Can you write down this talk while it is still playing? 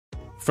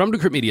From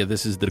Decrypt Media,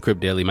 this is the Decrypt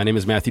Daily. My name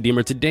is Matthew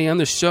Deemer. Today on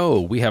the show,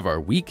 we have our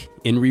week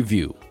in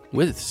review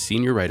with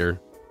senior writer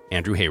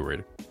Andrew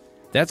Hayward.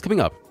 That's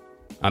coming up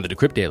on the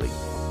Decrypt Daily.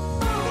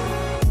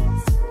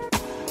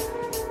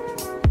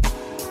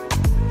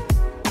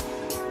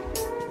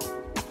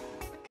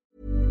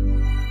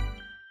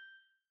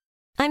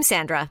 I'm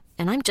Sandra,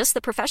 and I'm just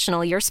the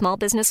professional your small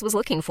business was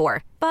looking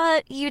for.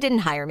 But you didn't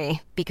hire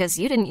me because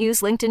you didn't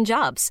use LinkedIn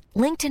Jobs.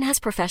 LinkedIn has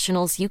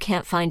professionals you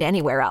can't find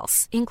anywhere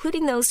else,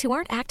 including those who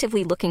aren't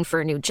actively looking for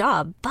a new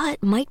job,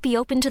 but might be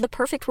open to the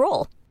perfect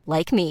role,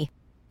 like me.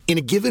 In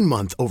a given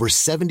month, over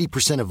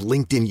 70% of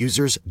LinkedIn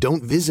users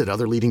don't visit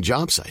other leading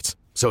job sites.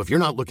 So if you're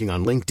not looking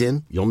on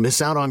LinkedIn, you'll miss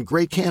out on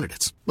great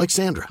candidates like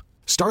Sandra.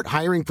 Start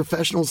hiring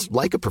professionals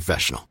like a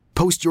professional.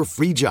 Post your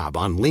free job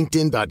on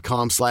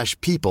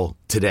linkedin.com/people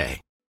today.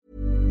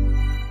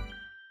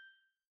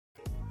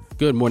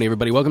 Good morning,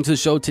 everybody. Welcome to the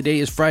show. Today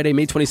is Friday,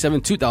 May 27,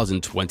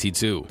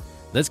 2022.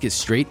 Let's get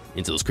straight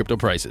into those crypto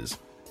prices.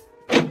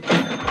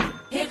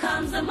 Here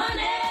comes the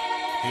money.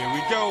 Here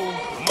we go.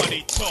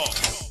 Money talk.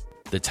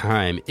 The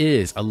time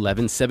is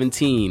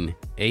 11:17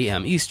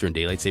 a.m. Eastern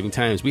Daylight Saving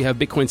Times. We have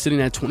Bitcoin sitting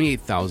at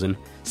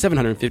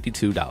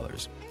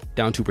 $28,752,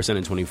 down 2%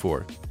 in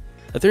 24.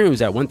 Ethereum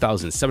is at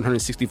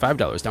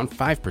 $1,765, down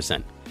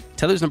 5%.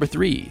 Tether's number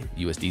 3,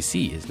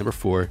 USDC is number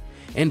 4,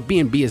 and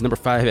BNB is number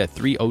 5 at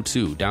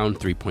 302, down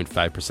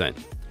 3.5%.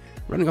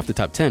 Running off the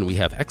top 10, we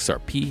have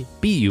XRP,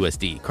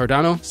 BUSD,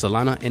 Cardano,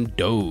 Solana, and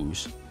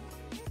Doge.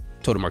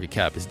 Total market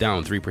cap is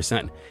down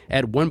 3%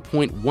 at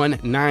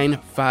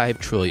 $1.195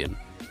 trillion.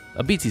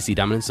 A BTC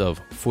dominance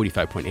of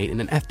 45.8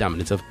 and an F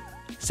dominance of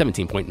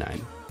 17.9.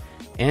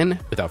 And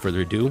without further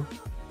ado,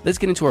 let's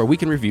get into our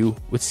week in review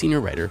with senior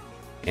writer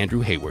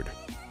Andrew Hayward.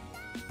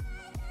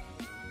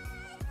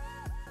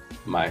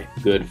 My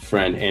good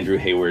friend Andrew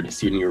Hayward,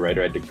 senior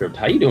writer at Decrypt.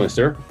 How you doing,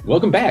 sir?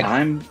 Welcome back.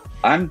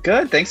 I'm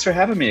good. Thanks for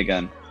having me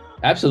again.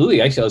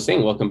 Absolutely. Actually, I was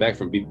saying welcome back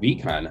from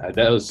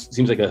VCon.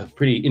 Seems like a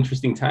pretty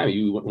interesting time.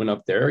 You went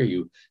up there.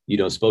 You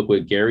spoke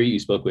with Gary. You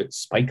spoke with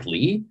Spike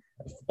Lee.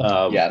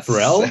 Yes.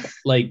 Pharrell.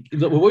 Like,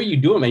 what were you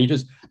doing, man? You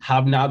just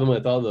hobnobbing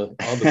with all the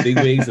big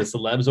wigs, the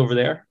celebs over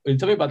there.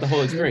 Tell me about the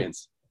whole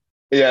experience.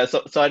 Yeah,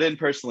 so I didn't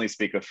personally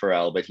speak with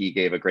Pharrell, but he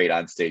gave a great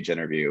onstage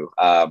interview.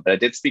 But I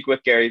did speak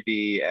with Gary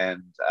Vee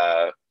and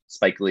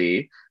Spike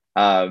Lee.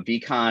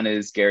 VCon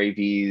is Gary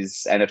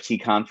Vee's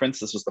NFT conference.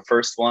 This was the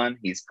first one.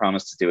 He's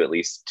promised to do at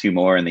least 2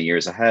 more in the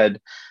years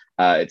ahead.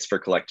 It's for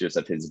collectors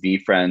of his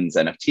VeeFriends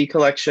NFT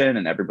collection,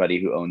 and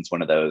everybody who owns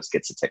one of those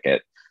gets a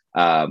ticket.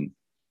 I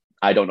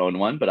don't own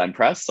one, but I'm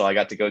pressed, so I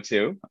got to go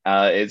too.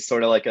 It's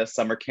sort of like a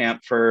summer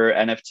camp for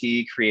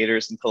NFT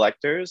creators and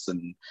collectors,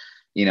 and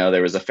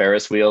there was a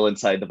Ferris wheel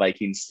inside the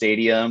Vikings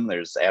stadium.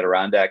 There's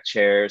Adirondack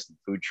chairs and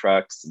food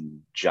trucks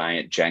and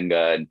giant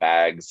Jenga and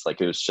bags. Like,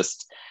 it was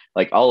just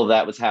like all of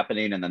that was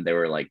happening. And then there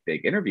were like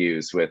big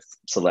interviews with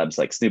celebs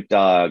like Snoop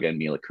Dogg and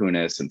Mila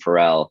Kunis and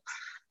Pharrell.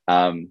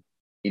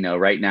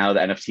 Right now the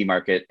NFT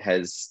market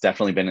has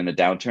definitely been in a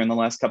downturn the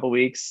last couple of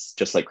weeks,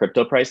 just like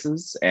crypto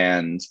prices.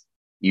 And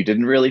you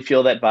didn't really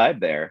feel that vibe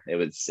there. It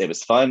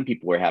was fun.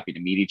 People were happy to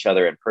meet each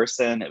other in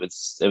person. It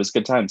was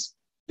good times.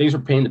 Thanks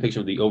for painting the picture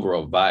of the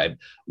overall vibe.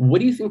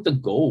 What do you think the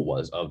goal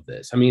was of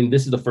this? I mean,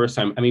 this is the first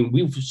time. I mean,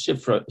 we've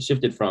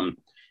shifted from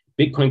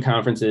Bitcoin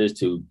conferences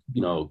to,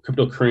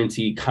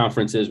 cryptocurrency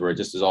conferences where it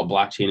just is all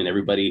blockchain and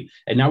everybody.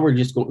 And now we're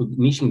just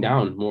niching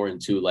down more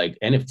into like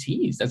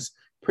NFTs. That's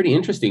pretty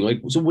interesting.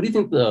 Like, so what do you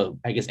think the,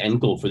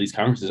 end goal for these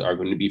conferences are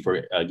going to be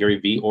for Gary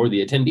Vee or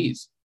the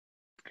attendees?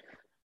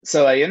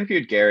 So I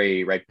interviewed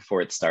Gary right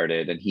before it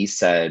started, and he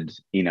said,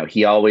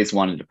 he always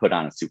wanted to put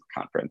on a super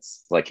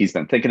conference. Like, he's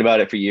been thinking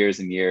about it for years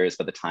and years,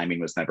 but the timing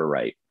was never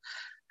right.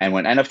 And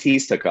when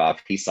NFTs took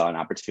off, he saw an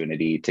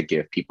opportunity to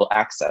give people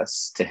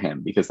access to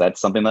him, because that's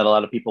something that a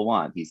lot of people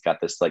want. He's got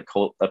this like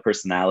cult of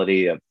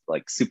personality of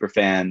like super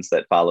fans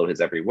that follow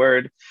his every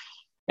word.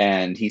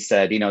 And he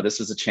said, this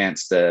was a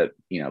chance to,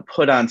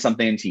 put on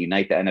something to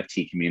unite the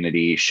NFT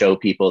community, show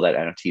people that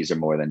NFTs are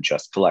more than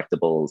just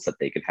collectibles, that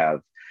they could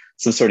have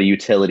some sort of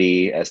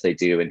utility as they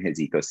do in his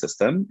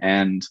ecosystem.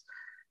 And,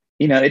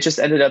 it just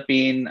ended up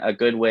being a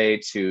good way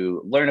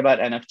to learn about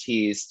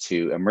NFTs,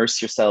 to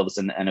immerse yourselves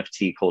in the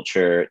NFT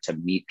culture, to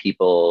meet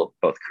people,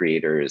 both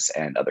creators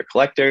and other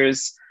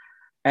collectors.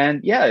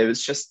 And yeah, it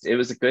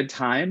was a good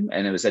time,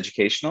 and it was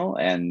educational.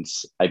 And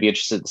I'd be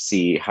interested to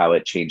see how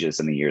it changes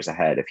in the years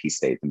ahead, if he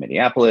stays in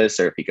Minneapolis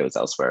or if he goes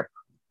elsewhere.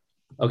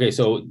 Okay,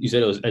 so you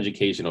said it was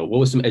educational. What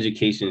was some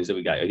educations that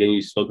we got? Again,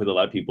 you spoke with a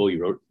lot of people.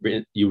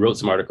 You wrote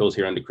some articles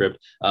here on Decrypt.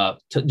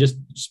 Just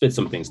spit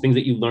some things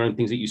that you learned,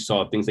 things that you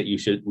saw, things that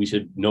we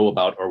should know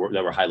about or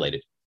that were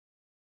highlighted.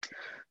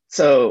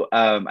 So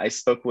I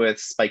spoke with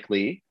Spike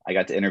Lee. I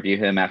got to interview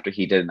him after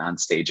he did an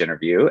on-stage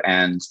interview,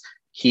 and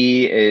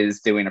he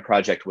is doing a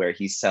project where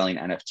he's selling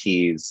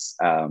NFTs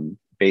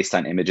based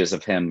on images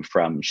of him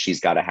from She's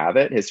Gotta Have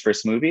It, his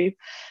first movie.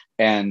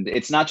 And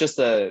it's not just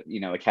a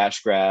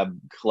cash grab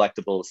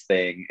collectibles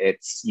thing.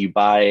 It's you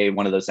buy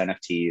one of those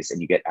NFTs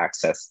and you get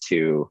access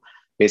to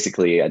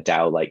basically a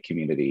DAO-like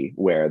community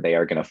where they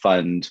are going to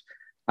fund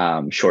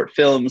short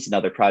films and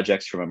other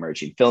projects from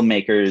emerging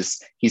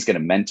filmmakers. He's going to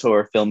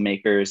mentor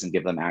filmmakers and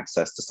give them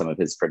access to some of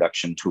his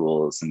production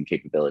tools and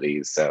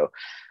capabilities. So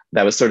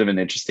that was sort of an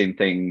interesting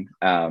thing.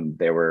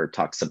 There were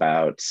talks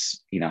about,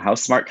 how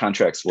smart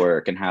contracts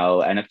work and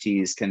how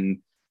NFTs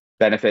can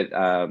benefit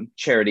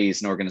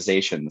charities and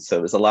organizations. So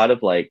it was a lot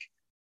of like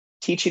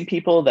teaching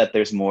people that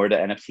there's more to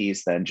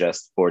NFTs than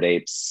just Bored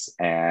Apes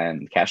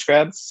and cash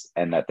grabs,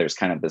 and that there's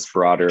kind of this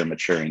broader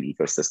maturing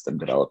ecosystem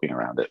developing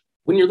around it.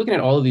 When you're looking at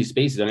all of these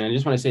spaces, I mean, I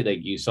just want to say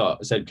that you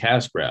said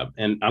cash grab,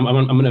 and I'm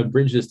going to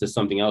bridge this to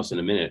something else in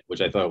a minute,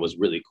 which I thought was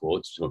really cool.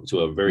 It's to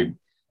a very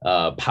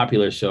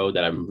popular show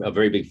that I'm a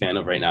very big fan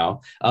of right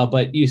now.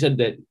 But you said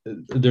that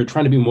they're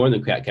trying to be more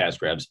than cash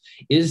grabs.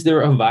 Is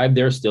there a vibe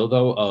there still,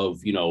 though, of,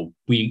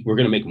 we're going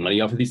to make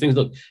money off of these things?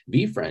 Look,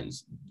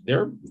 VeeFriends,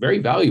 they're very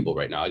valuable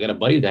right now. I got a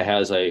buddy that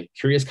has a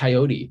Curious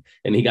Coyote,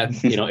 and he got,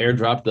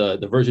 airdropped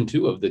the version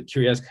 2 of the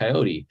Curious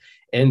Coyote.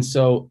 And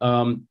so,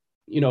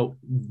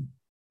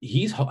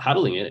 he's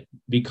hodling it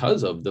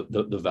because of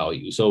the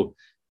value. So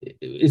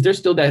is there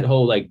still that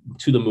whole like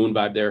to the moon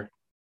vibe there?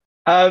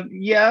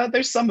 Yeah,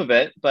 there's some of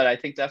it, but I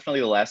think definitely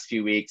the last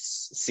few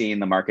weeks, seeing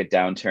the market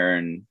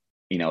downturn,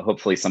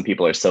 hopefully some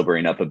people are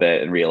sobering up a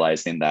bit and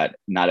realizing that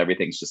not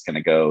everything's just going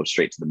to go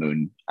straight to the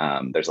moon.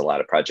 There's a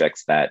lot of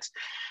projects that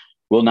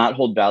will not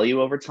hold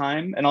value over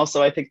time. And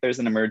also I think there's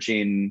an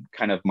emerging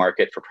kind of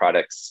market for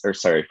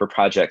for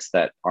projects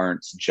that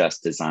aren't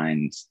just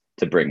designed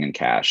to bring in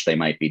cash. They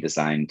might be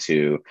designed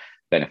to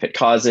benefit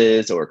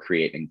causes or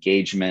create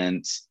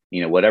engagement.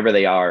 Whatever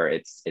they are,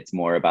 it's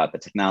more about the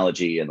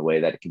technology and the way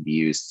that it can be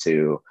used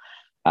to,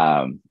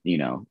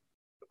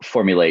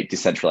 formulate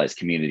decentralized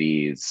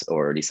communities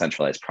or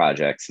decentralized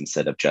projects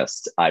instead of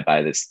just I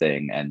buy this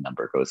thing and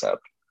number goes up.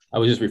 I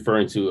was just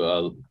referring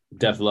to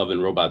Death, Love,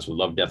 and Robots, or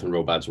Love, Death, and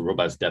Robots, or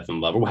Robots, Death, and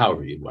Love, or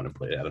however you want to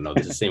play it. I don't know.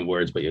 It's the same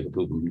words, but you can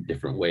put them in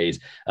different ways.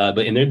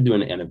 And they're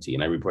doing an NFT,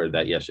 and I reported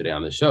that yesterday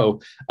on the show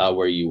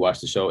where you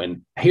watched the show.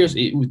 And here's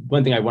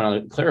one thing I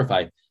want to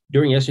clarify.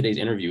 During yesterday's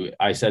interview,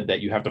 I said that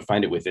you have to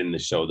find it within the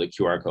show, the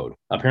QR code.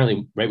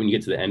 Apparently, right when you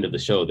get to the end of the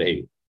show,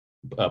 they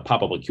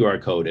pop up a QR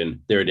code, and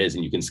there it is,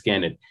 and you can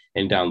scan it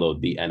and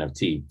download the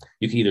NFT.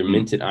 You can either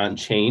mint it on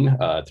chain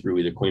through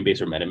either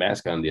Coinbase or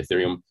MetaMask on the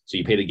Ethereum. So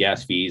you pay the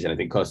gas fees, and I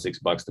think it costs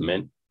 $6 to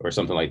mint or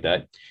something like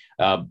that.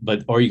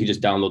 Or you can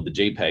just download the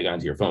JPEG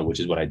onto your phone, which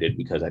is what I did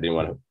because I didn't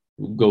want to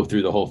go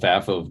through the whole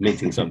faff of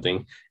minting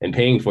something and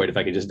paying for it if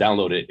I could just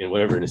download it and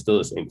whatever, and it's still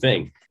the same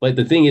thing. But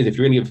the thing is, if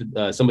you're going to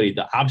give somebody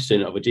the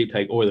option of a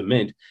JPEG or the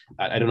mint,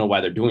 I don't know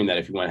why they're doing that.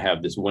 If you want to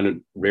have this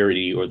one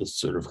rarity or this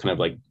sort of kind of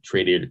like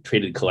traded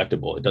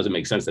collectible, it doesn't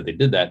make sense that they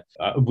did that.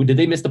 Did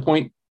they miss the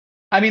point?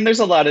 I mean, there's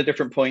a lot of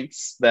different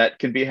points that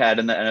can be had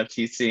in the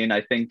NFT scene. I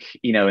think,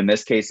 in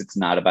this case, it's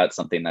not about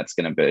something that's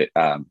going to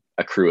be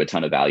accrue a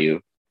ton of value.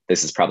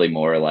 This is probably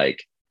more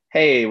like,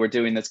 hey, we're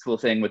doing this cool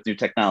thing with new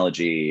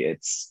technology.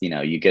 It's,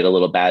 you get a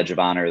little badge of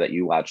honor that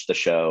you watched the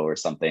show or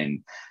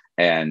something.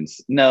 And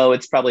no,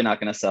 it's probably not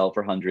going to sell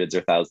for hundreds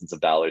or thousands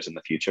of dollars in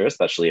the future,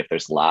 especially if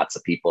there's lots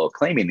of people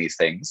claiming these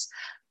things.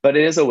 But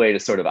it is a way to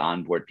sort of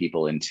onboard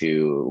people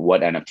into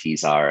what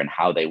NFTs are and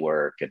how they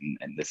work. And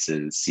this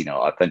is,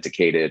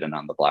 authenticated and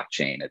on the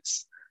blockchain.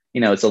 It's,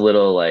 it's a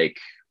little like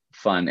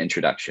fun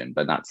introduction,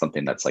 but not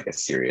something that's like a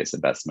serious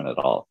investment at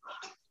all.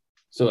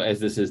 So as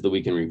this is the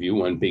Week in Review,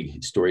 one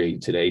big story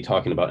today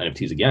talking about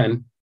NFTs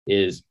again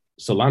is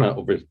Solana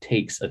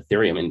overtakes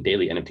Ethereum in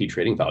daily NFT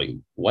trading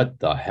value. What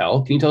the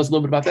hell? Can you tell us a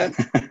little bit about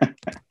that?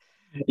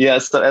 Yeah,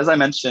 so as I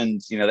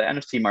mentioned, the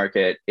NFT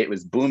market, it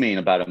was booming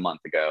about a month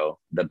ago.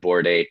 The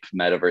Bored Ape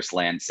metaverse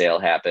land sale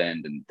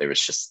happened, and there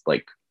was just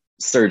like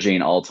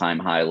surging all-time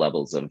high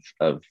levels of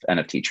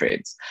NFT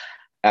trades.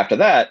 After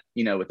that,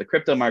 with the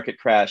crypto market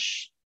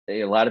crash,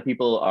 a lot of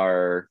people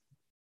are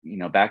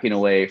backing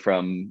away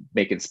from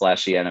making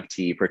splashy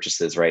NFT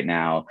purchases right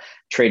now.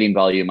 Trading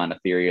volume on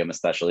Ethereum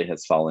especially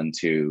has fallen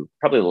to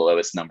probably the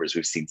lowest numbers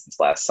we've seen since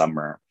last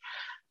summer.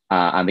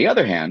 On the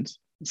other hand,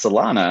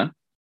 Solana,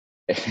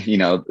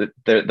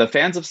 the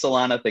fans of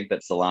Solana think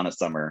that Solana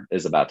summer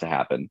is about to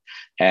happen.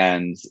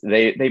 And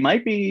they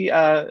might be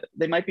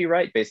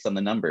right based on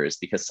the numbers,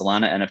 because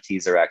Solana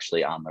NFTs are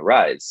actually on the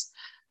rise.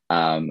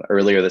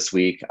 Earlier this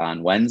week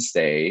on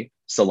Wednesday,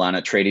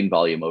 Solana trading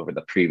volume over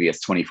the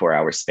previous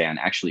 24-hour span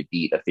actually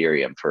beat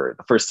Ethereum for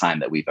the first time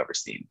that we've ever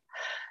seen.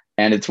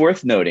 And it's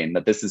worth noting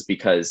that this is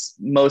because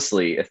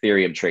mostly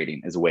Ethereum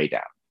trading is way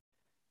down,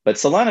 but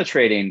Solana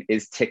trading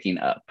is ticking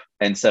up.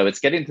 And so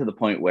it's getting to the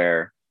point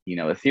where,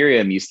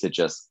 Ethereum used to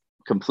just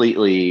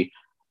completely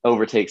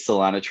overtake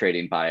Solana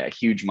trading by a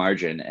huge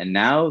margin. And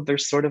now they're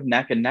sort of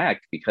neck and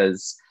neck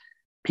because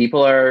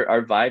people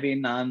are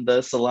vibing on the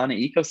Solana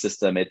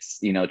ecosystem. It's,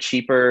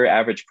 cheaper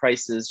average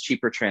prices,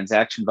 cheaper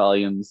transaction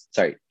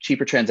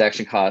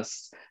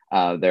costs.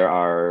 There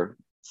are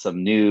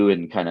some new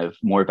and kind of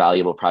more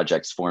valuable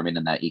projects forming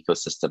in that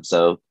ecosystem.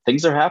 So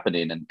things are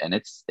happening and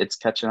it's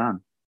catching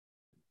on.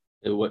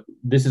 What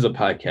this is a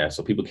podcast,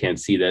 so people can't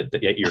see that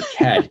your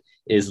cat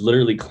is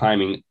literally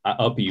climbing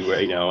up you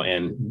right now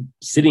and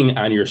sitting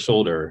on your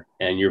shoulder,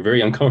 and you're very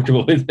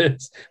uncomfortable with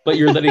this. But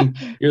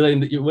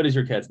what is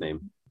your cat's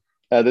name?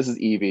 This is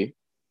Evie.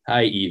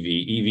 Hi,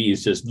 Evie. Evie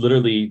is just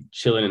literally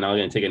chilling and now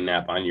going to take a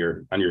nap on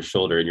your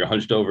shoulder, and you're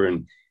hunched over,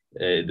 and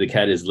the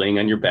cat is laying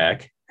on your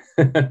back.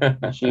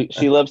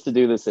 She loves to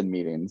do this in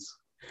meetings.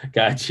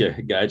 Gotcha.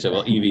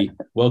 Well, Evie,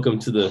 welcome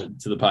to the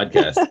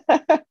podcast.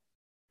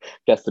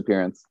 Guest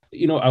appearance.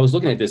 I was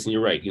looking at this, and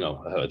you're right.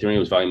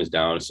 Ethereum's volume is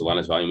down.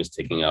 Solana's volume is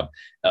ticking up.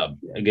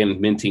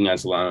 Again, minting on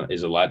Solana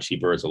is a lot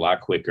cheaper. It's a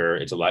lot quicker.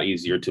 It's a lot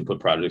easier to put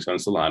projects on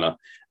Solana.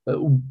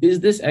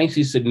 Is this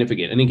actually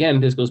significant? And again,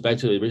 this goes back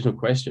to the original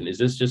question. Is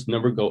this just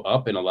number go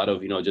up and a lot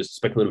of, just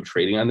speculative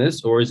trading on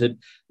this? Or is it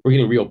we're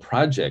getting real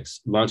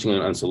projects launching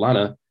on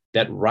Solana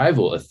that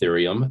rival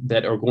Ethereum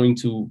that are going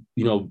to,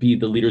 be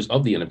the leaders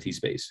of the NFT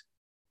space?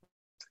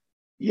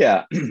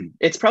 Yeah,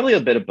 it's probably a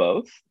bit of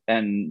both.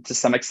 And to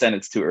some extent,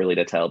 it's too early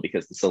to tell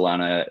because the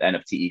Solana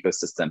NFT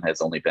ecosystem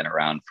has only been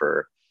around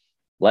for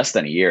less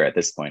than a year at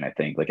this point, I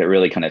think. Like it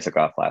really kind of took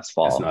off last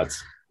fall. That's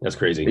nuts. That's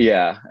crazy.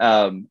 Yeah.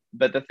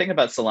 But the thing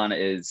about Solana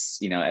is,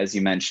 as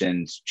you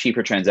mentioned,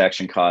 cheaper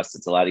transaction costs.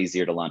 It's a lot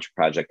easier to launch a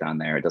project on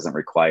there. It doesn't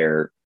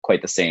require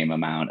quite the same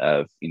amount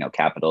of,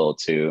 capital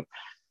to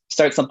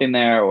start something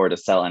there or to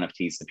sell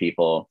NFTs to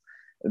people.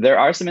 There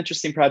are some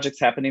interesting projects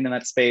happening in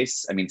that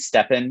space. I mean,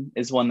 Steppen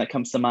is one that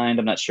comes to mind.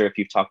 I'm not sure if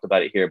you've talked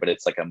about it here, but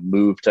it's like a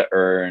move to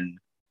earn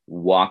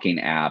walking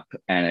app,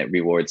 and it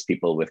rewards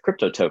people with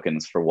crypto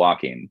tokens for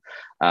walking.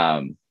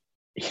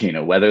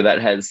 Whether that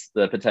has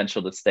the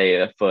potential to stay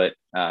afoot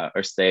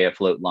or stay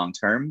afloat long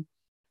term,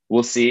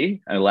 we'll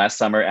see. Last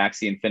summer,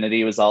 Axie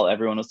Infinity was all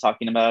everyone was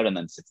talking about, and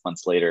then 6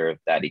 months later,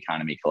 that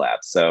economy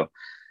collapsed. So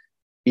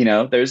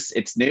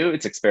it's new,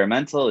 it's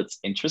experimental, it's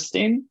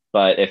interesting,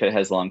 but if it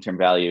has long-term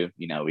value,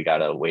 we got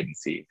to wait and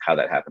see how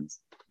that happens.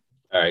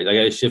 All right. I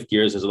got to shift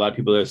gears. There's a lot of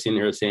people that are sitting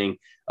here saying,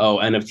 oh,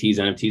 NFTs.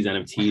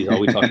 All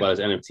we talk about is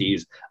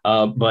NFTs.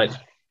 But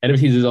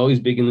NFTs is always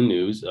big in the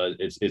news.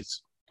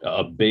 It's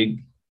a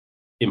big,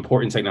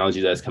 important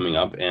technology that's coming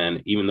up.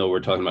 And even though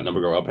we're talking about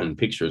number go up and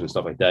pictures and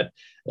stuff like that,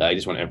 I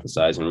just want to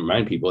emphasize and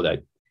remind people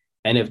that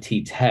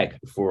NFT tech,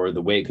 for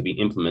the way it could be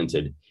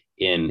implemented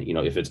in,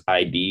 if it's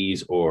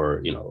IDs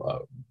or,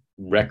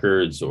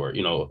 records or,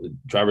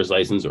 driver's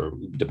license or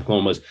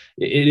diplomas,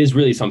 it is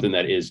really something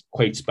that is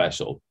quite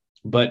special.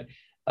 But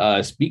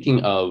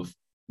speaking of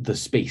the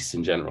space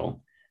in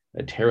general,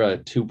 Terra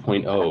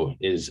 2.0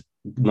 is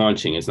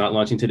launching. It's not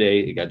launching today.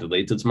 It got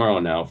delayed to tomorrow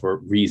now for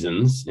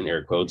reasons, in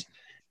air quotes.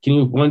 Can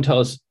you, tell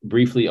us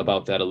briefly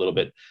about that a little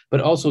bit? But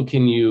also,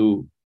 can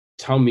you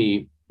tell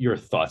me your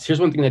thoughts?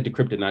 Here's one thing that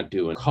Decrypt did not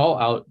do, and call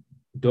out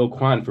Do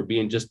Kwon for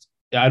being just,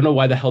 I don't know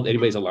why the hell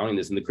anybody's allowing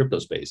this in the crypto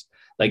space.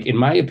 Like, in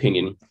my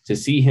opinion, to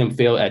see him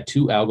fail at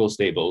 2 algo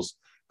stables,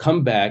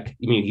 come back,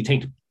 he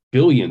tanked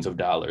billions of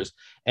dollars,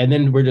 and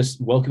then we're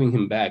just welcoming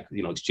him back.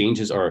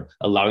 Exchanges are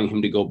allowing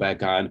him to go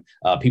back on.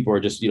 People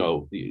are just,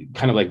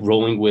 kind of like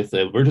rolling with,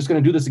 we're just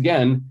going to do this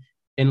again.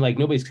 And like,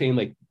 nobody's saying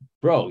like,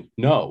 bro,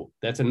 no,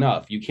 that's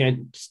enough. You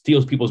can't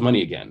steal people's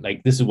money again.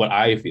 Like, this is what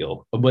I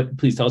feel. But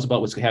please tell us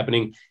about what's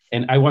happening.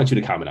 And I want you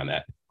to comment on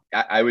that.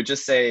 I would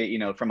just say,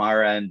 from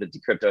our end, the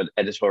Decrypto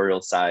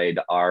editorial side,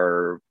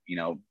 our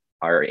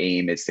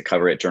aim is to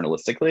cover it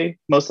journalistically,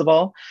 most of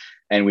all.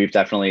 And we've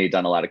definitely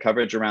done a lot of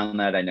coverage around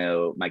that. I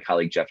know my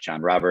colleague, Jeff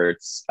John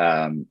Roberts,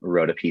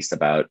 wrote a piece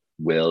about,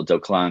 will Do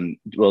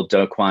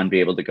Kwon be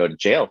able to go to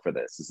jail for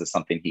this? Is this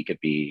something he could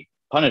be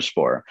punished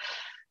for?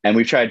 And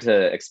we've tried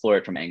to explore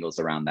it from angles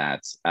around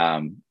that.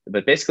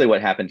 But basically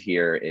what happened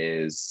here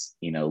is,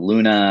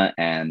 Luna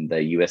and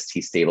the UST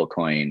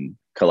stablecoin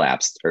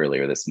collapsed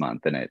earlier this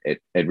month. And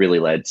it really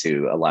led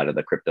to a lot of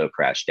the crypto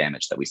crash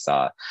damage that we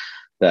saw.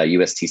 The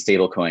UST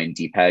stablecoin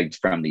depegged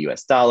from the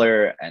US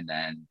dollar, and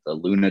then the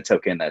Luna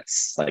token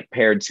that's like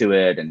paired to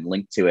it and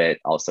linked to it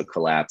also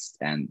collapsed,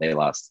 and they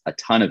lost a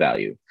ton of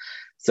value.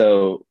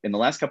 So in the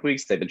last couple of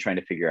weeks, they've been trying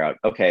to figure out,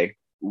 okay,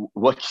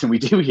 what can we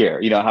do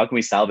here? How can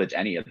we salvage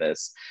any of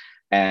this?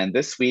 And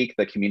this week,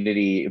 the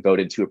community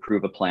voted to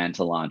approve a plan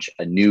to launch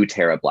a new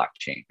Terra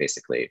blockchain.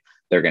 Basically,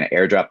 they're going to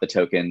airdrop the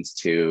tokens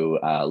to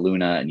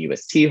Luna and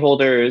UST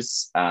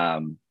holders.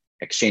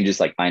 Exchanges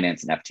like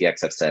Binance and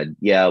FTX have said,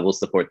 yeah, we'll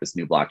support this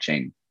new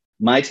blockchain.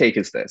 My take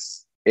is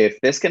this: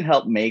 if this can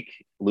help make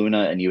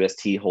Luna and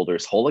UST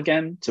holders whole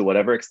again to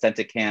whatever extent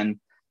it can,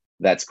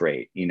 that's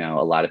great.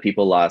 A lot of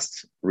people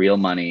lost real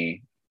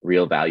money,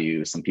 real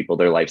value, some people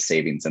their life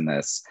savings in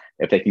this.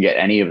 If they can get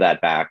any of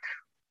that back,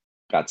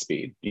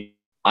 Godspeed.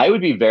 I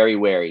would be very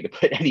wary to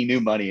put any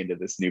new money into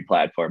this new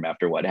platform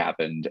after what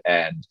happened.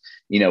 And,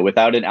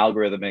 without an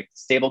algorithmic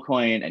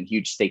stablecoin and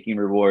huge staking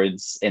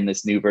rewards in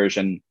this new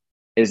version,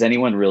 is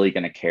anyone really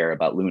going to care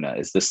about Luna?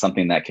 Is this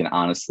something that can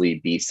honestly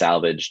be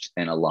salvaged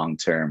in a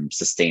long-term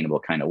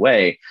sustainable kind of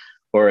way?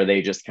 Or are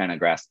they just kind of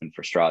grasping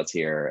for straws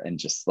here and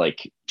just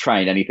like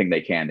trying anything they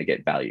can to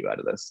get value out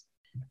of this?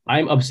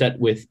 I'm upset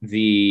with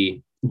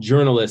the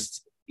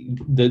journalists,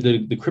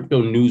 the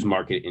crypto news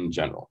market in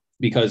general.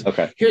 Because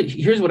Okay.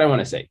 here's what I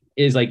want to say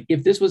is like,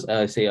 if this was,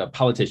 say, a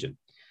politician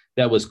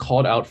that was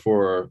called out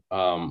for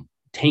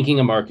tanking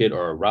a market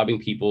or robbing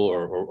people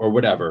or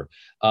whatever,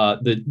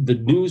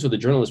 the news or the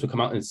journalists would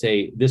come out and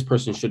say, this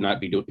person should not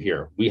be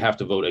here. We have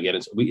to vote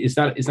against. It's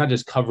not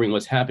just covering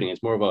what's happening.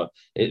 It's more of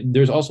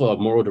there's also a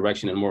moral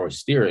direction and moral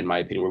steer, in my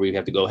opinion, where we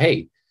have to go,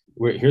 hey,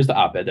 here's the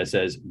op-ed that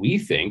says we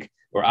think,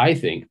 or I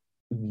think,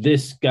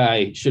 this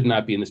guy should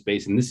not be in the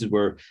space. And this is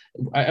where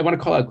I want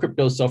to call out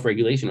crypto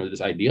self-regulation, or this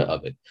idea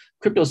of it.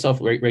 Crypto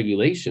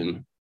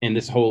self-regulation and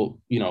this whole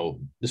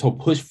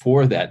push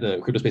for that, the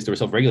crypto space to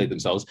self-regulate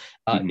themselves,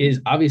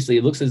 is obviously,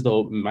 it looks as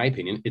though, in my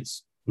opinion,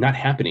 it's not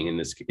happening in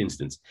this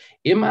instance.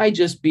 Am I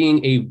just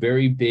being a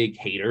very big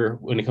hater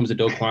when it comes to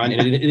Do Kwon?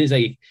 And it is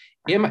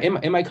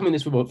am I coming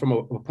this from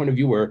a point of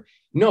view where,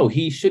 no,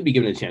 he should be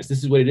given a chance.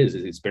 This is what it is.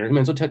 It's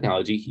experimental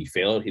technology. He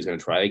failed. He's going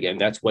to try again.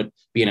 That's what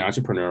being an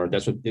entrepreneur,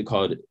 that's what they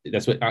call it.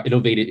 That's what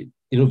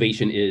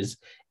innovation is.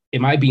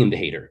 Am I being the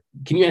hater?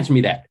 Can you answer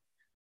me that?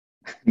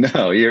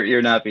 No,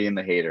 you're not being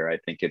the hater. I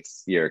think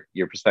it's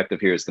your perspective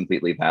here is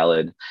completely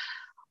valid.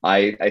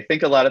 I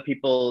think a lot of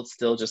people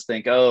still just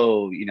think,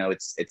 oh,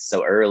 it's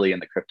so early in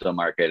the crypto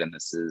market, and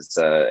this is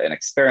an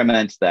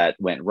experiment that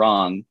went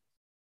wrong.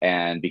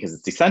 And because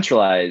it's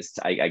decentralized,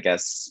 I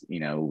guess,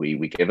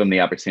 we give them the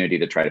opportunity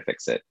to try to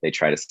fix it. They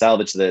try to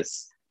salvage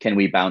this. Can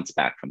we bounce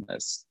back from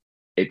this?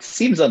 It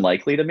seems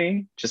unlikely to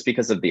me, just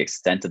because of the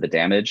extent of the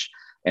damage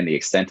and the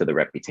extent of the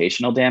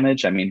reputational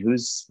damage. I mean,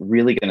 who's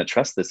really going to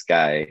trust this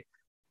guy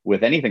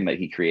with anything that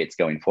he creates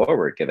going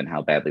forward, given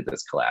how badly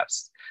this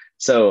collapsed?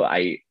 So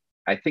I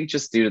think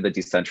just due to the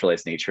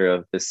decentralized nature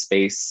of this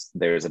space,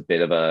 there's a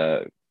bit of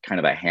a kind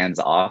of a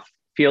hands-off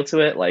feel to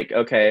it. Like,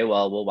 okay,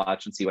 well, we'll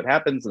watch and see what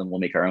happens, and then we'll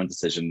make our own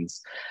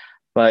decisions.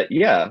 But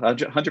yeah,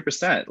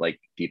 100%, like,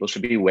 people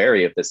should be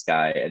wary of this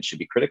guy and should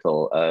be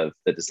critical of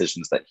the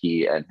decisions that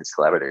he and his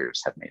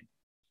collaborators have made.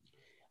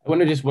 I want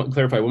to just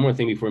clarify one more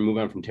thing before we move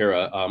on from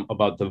Tara,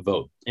 about the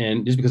vote.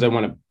 And just because I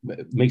want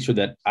to make sure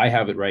that I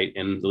have it right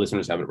and the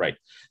listeners have it right.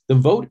 The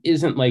vote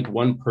isn't like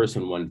one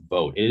person, one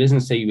vote. It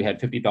doesn't say you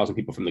had 50,000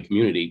 people from the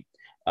community,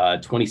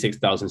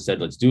 26,000 said,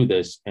 let's do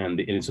this.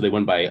 And so they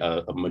won by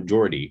a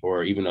majority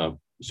or even a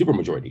super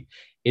majority.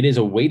 It is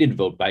a weighted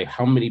vote by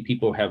how many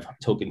people have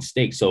token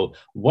stake. So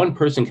one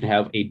person can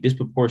have a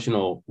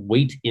disproportional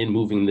weight in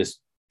moving this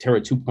Terra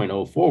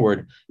 2.0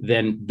 forward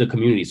than the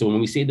community. So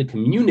when we say the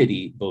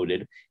community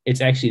voted,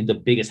 it's actually the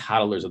biggest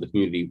hodlers of the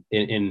community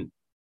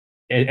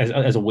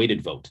as a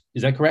weighted vote.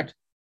 Is that correct?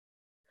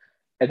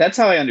 That's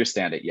how I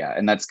understand it, yeah.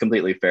 And that's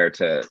completely fair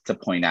to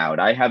point out.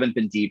 I haven't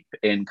been deep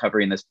in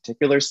covering this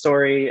particular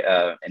story,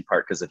 in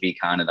part because of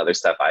VCon and other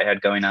stuff I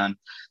had going on.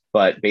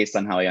 But based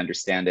on how I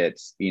understand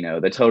it,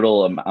 the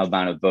total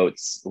amount of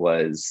votes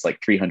was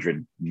like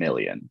 300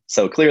 million.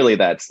 So clearly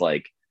that's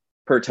like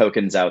per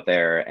tokens out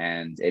there,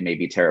 and it may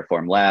be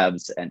Terraform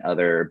Labs and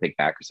other big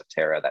backers of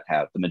Terra that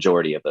have the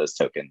majority of those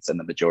tokens and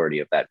the majority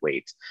of that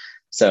weight.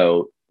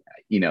 So,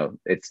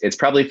 it's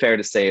probably fair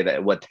to say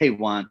that what they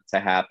want to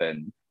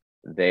happen,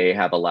 they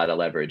have a lot of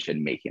leverage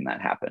in making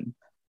that happen.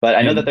 But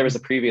I know that there was a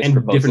previous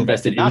proposal different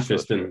vested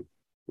interest in.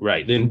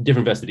 Right. Then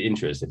different vested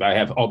interest. If I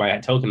have all my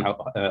token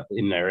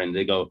in there and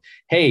they go,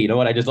 hey, you know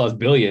what? I just lost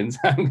billions.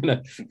 I'm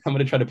gonna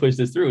try to push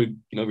this through,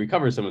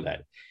 recover some of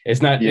that.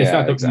 It's not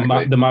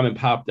exactly the mom and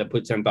pop that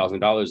put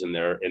 $10,000 in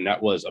there. And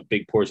that was a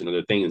big portion of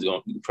the thing is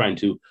trying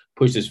to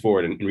push this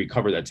forward and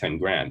recover that 10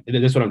 grand.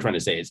 That's what I'm trying to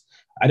say is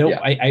I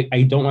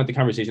don't want the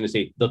conversation to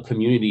say the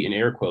community in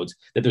air quotes,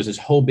 that there's this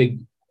whole big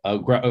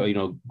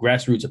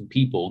grassroots of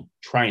people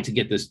trying to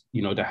get this,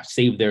 to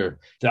save their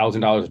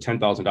 $1,000 or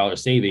 $10,000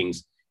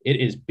 savings. It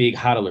is big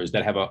hodlers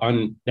that have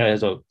that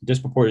has a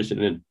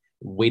disproportionate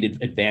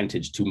weighted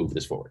advantage to move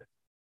this forward.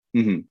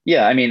 Mm-hmm.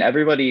 Yeah, I mean,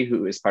 everybody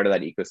who is part of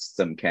that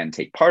ecosystem can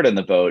take part in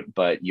the vote,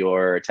 but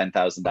your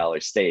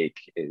 $10,000 stake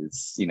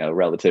is,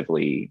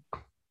 relatively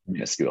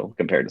minuscule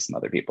compared to some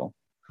other people.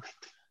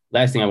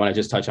 Last thing I want to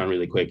just touch on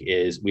really quick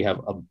is we have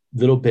a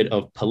little bit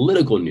of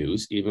political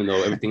news, even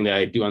though everything that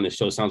I do on this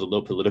show sounds a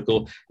little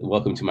political.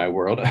 Welcome to my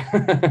world.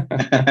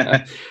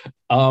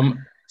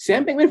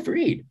 Sam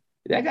Bankman-Fried.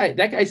 That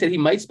guy said he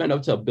might spend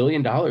up to $1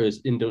 billion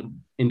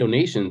in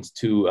donations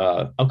to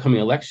upcoming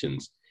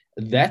elections.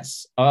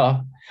 That's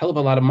a hell of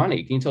a lot of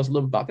money. Can you tell us a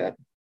little bit about that?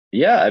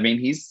 Yeah, I mean,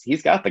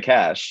 he's got the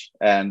cash,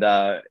 and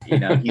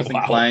he's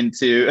inclined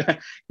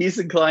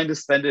to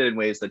spend it in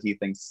ways that he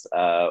thinks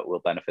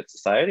will benefit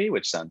society,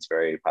 which sounds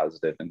very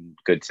positive and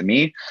good to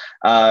me.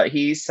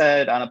 He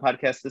said on a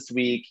podcast this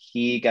week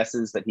he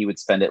guesses that he would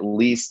spend at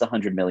least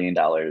 $100 million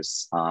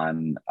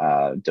on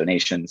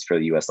donations for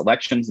the U.S.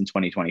 elections in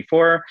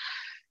 2024.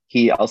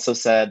 He also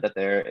said that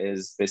there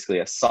is basically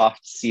a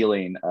soft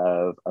ceiling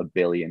of $1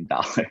 billion.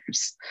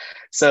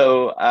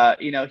 So,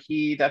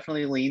 he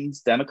definitely leans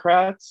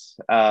Democrat,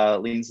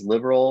 leans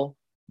liberal.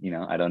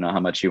 I don't know how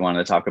much you want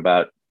to talk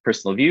about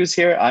personal views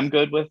here. I'm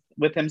good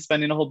with him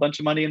spending a whole bunch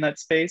of money in that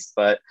space.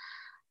 But,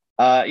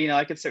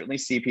 I could certainly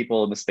see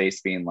people in the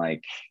space being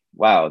like,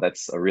 wow,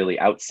 that's a really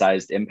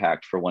outsized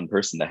impact for one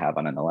person to have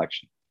on an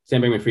election.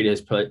 Sam Bankman-Fried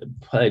has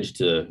pledged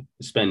to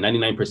spend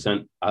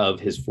 99% of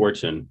his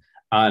fortune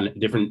on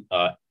different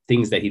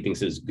things that he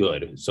thinks is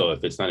good. So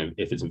if it's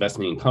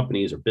investing in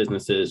companies or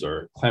businesses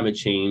or climate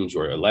change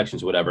or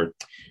elections or whatever,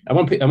 I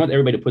want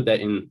everybody to put that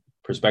in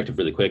perspective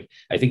really quick.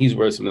 I think he's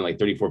worth something like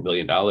 $34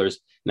 billion.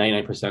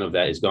 99% of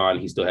that is gone.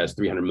 He still has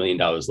 $300 million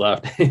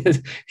left.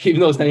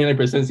 Even though it's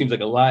 99% seems like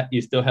a lot,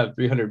 you still have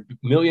 $300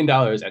 million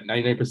at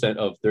 99%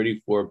 of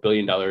 $34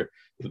 billion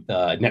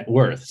net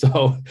worth.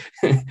 So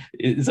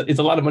it's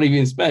a lot of money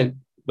being spent,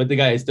 but the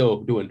guy is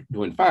still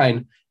doing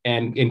fine.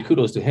 And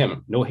kudos to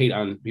him. No hate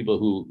on people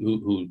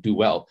who do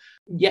well.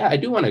 Yeah, I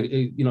do want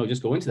to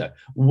just go into that.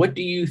 What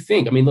do you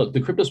think? I mean, look,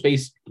 the crypto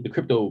space, the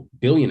crypto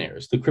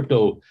billionaires, the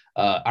crypto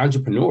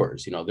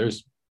entrepreneurs.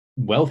 There's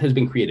wealth has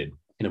been created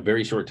in a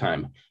very short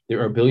time.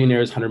 There are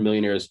billionaires, 100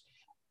 millionaires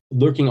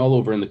lurking all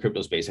over in the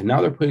crypto space, and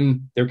now they're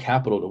putting their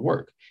capital to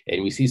work.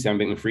 And we see Sam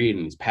Bankman-Fried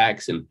and these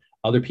PACs and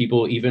other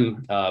people,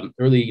 even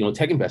early,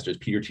 tech investors.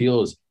 Peter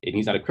Thiel and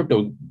he's not a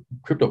crypto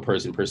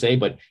person per se,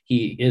 but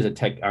he is a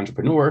tech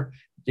entrepreneur.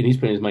 And he's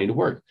putting his money to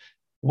work.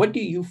 What do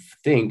you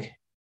think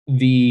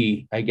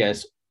United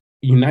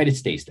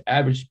States, the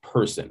average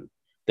person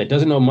that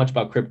doesn't know much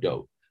about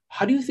crypto,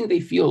 how do you think they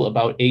feel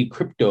about a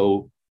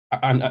crypto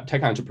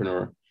tech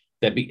entrepreneur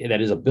that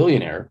is a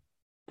billionaire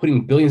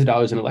putting billions of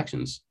dollars in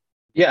elections?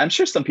 Yeah, I'm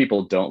sure some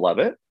people don't love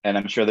it. And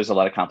I'm sure there's a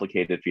lot of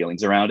complicated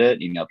feelings around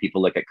it.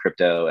 People look at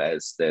crypto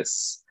as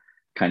this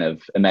kind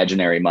of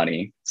imaginary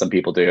money. Some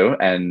people do.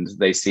 And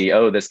they see,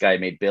 oh, this guy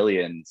made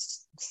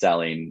billions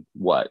selling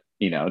what?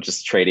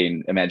 Just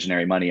trading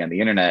imaginary money on the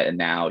internet, and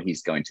now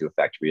he's going to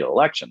affect real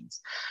elections.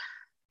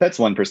 That's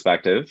one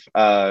perspective.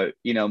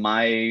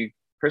 My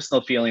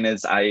personal feeling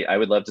is I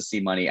would love to see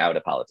money out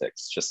of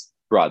politics, just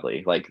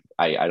broadly. Like,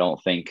 I don't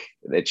think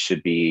it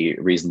should be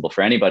reasonable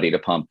for anybody to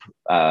pump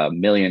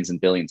millions and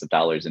billions of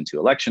dollars into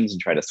elections and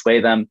try to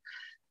sway them.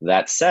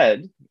 That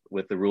said,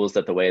 with the rules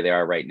the way they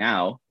are right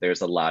now,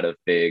 there's a lot of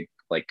big,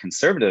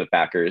 conservative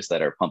backers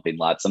that are pumping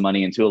lots of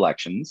money into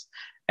elections.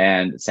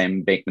 And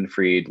Sam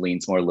Bankman-Fried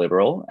leans more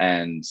liberal,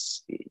 and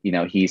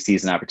he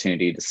sees an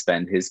opportunity to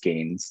spend his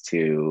gains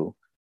to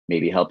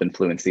maybe help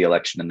influence the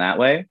election in that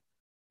way.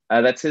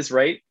 That's his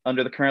right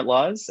under the current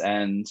laws,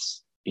 and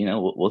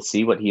we'll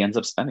see what he ends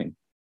up spending.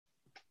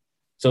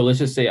 So let's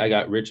just say I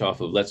got rich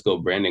off of Let's Go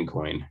Brandon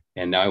coin,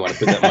 and now I want to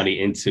put that money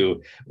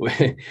into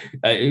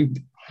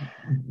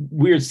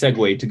weird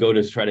segue to go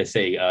to try to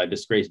say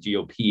disgraced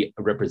GOP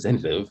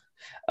representative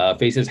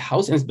faces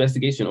House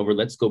investigation over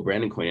Let's Go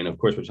Brandon coin. And of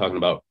course, we're talking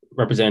about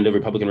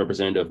Republican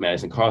Representative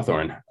Madison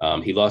Cawthorn.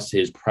 He lost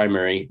his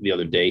primary the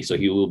other day, so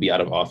he will be out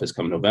of office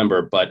come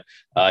November. But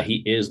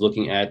he is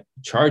looking at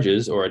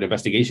charges, or an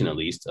investigation at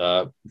least,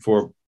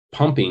 for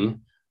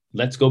pumping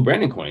Let's Go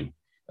Brandon coin.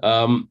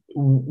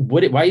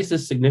 Why is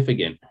this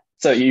significant?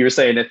 So you were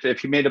saying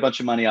if he made a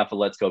bunch of money off of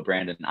Let's Go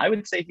Brandon, I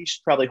would say he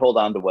should probably hold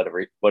on to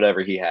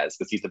whatever he has,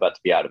 because he's about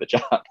to be out of a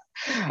job.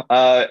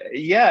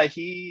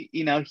 He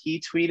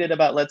tweeted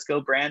about Let's Go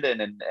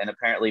Brandon and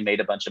apparently made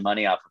a bunch of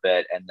money off of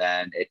it, and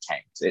then it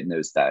tanked, it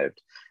nosedived.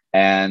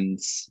 And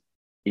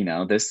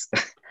this.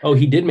 Oh,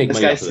 he did make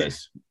money off of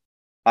this.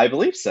 I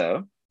believe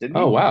so. Didn't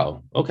he? Oh,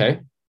 wow. Okay.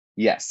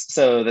 Yes.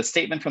 So the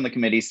statement from the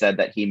committee said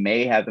that he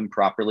may have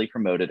improperly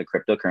promoted a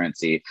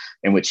cryptocurrency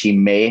in which he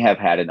may have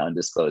had an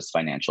undisclosed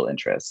financial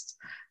interest.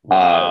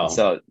 Wow.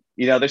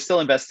 They're still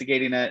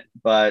investigating it,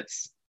 but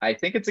I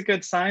think it's a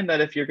good sign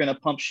that if you're going to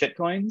pump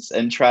shitcoins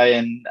and try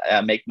and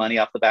make money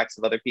off the backs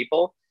of other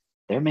people,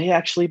 there may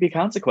actually be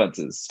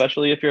consequences,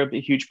 especially if you're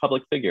a huge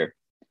public figure.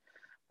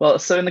 Well,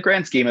 so in the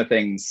grand scheme of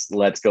things,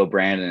 Let's Go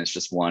Brandon is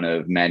just one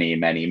of many,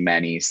 many,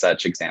 many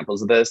such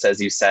examples of this.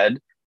 As you said,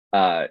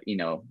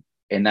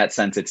 in that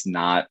sense, it's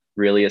not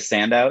really a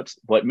standout.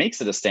 What makes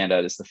it a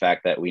standout is the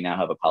fact that we now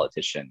have a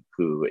politician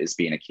who is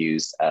being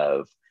accused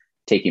of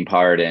taking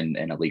part in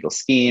an illegal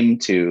scheme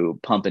to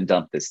pump and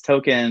dump this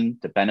token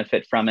to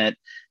benefit from it.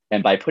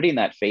 And by putting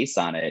that face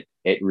on it,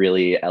 it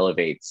really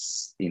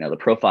elevates, the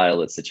profile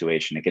of the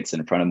situation. It gets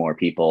in front of more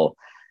people.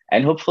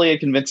 And hopefully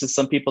it convinces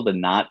some people to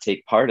not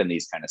take part in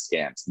these kind of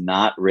scams,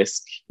 not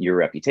risk your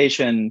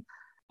reputation,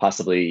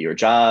 possibly your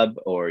job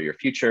or your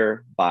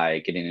future, by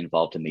getting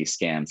involved in these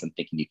scams and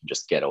thinking you can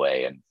just get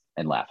away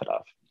and laugh it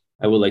off.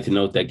 I would like to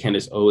note that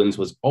Candace Owens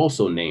was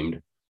also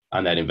named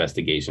on that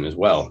investigation as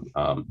well.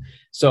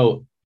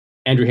 So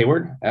Andrew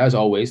Hayward, as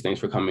always, thanks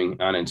for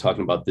coming on and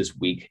talking about this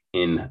week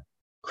in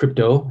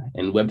crypto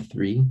and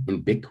Web3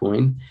 and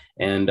Bitcoin.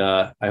 And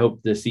I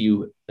hope to see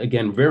you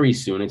again very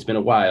soon. It's been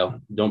a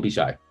while. Don't be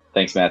shy.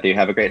 Thanks, Matthew.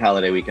 Have a great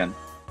holiday weekend.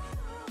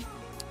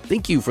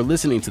 Thank you for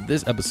listening to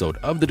this episode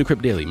of the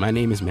Decrypt Daily. My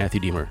name is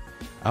Matthew Deemer.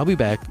 I'll be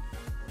back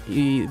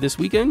this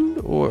weekend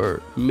or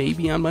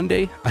maybe on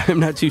Monday. I'm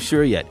not too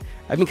sure yet.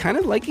 I've been kind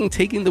of liking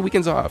taking the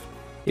weekends off.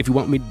 If you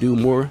want me to do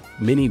more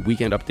mini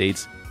weekend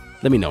updates,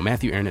 let me know.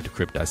 Matthew Aaron at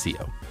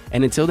decrypt.co.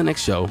 And until the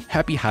next show,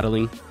 happy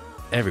hodling,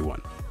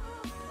 everyone.